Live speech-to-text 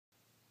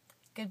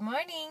Good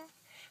morning.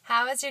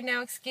 How is your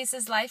no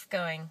excuses life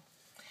going?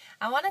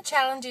 I want to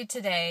challenge you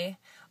today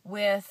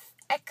with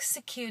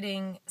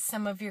executing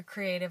some of your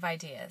creative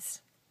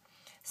ideas.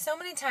 So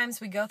many times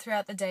we go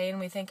throughout the day and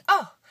we think,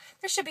 oh,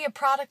 there should be a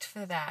product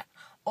for that.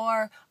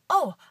 Or,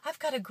 oh, I've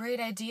got a great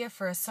idea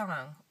for a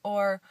song.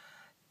 Or,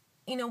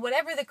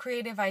 whatever the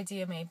creative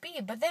idea may be.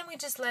 But then we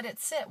just let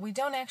it sit. We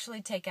don't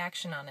actually take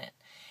action on it.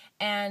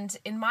 And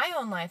in my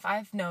own life,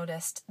 I've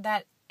noticed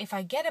that if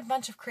I get a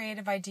bunch of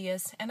creative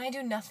ideas and I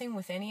do nothing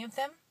with any of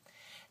them,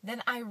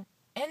 then I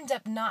end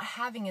up not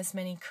having as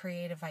many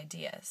creative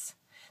ideas.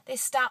 They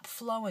stop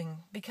flowing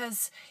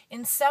because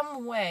in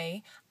some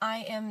way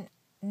I am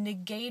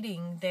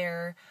negating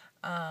their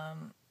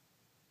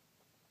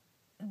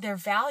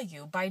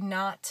value by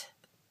not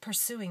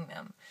pursuing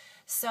them.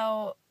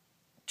 So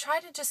try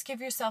to just give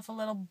yourself a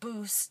little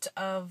boost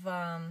of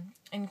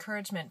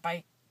encouragement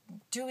by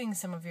doing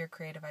some of your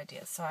creative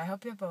ideas. So I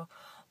hope you have a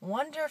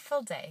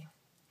wonderful day.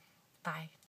 Bye.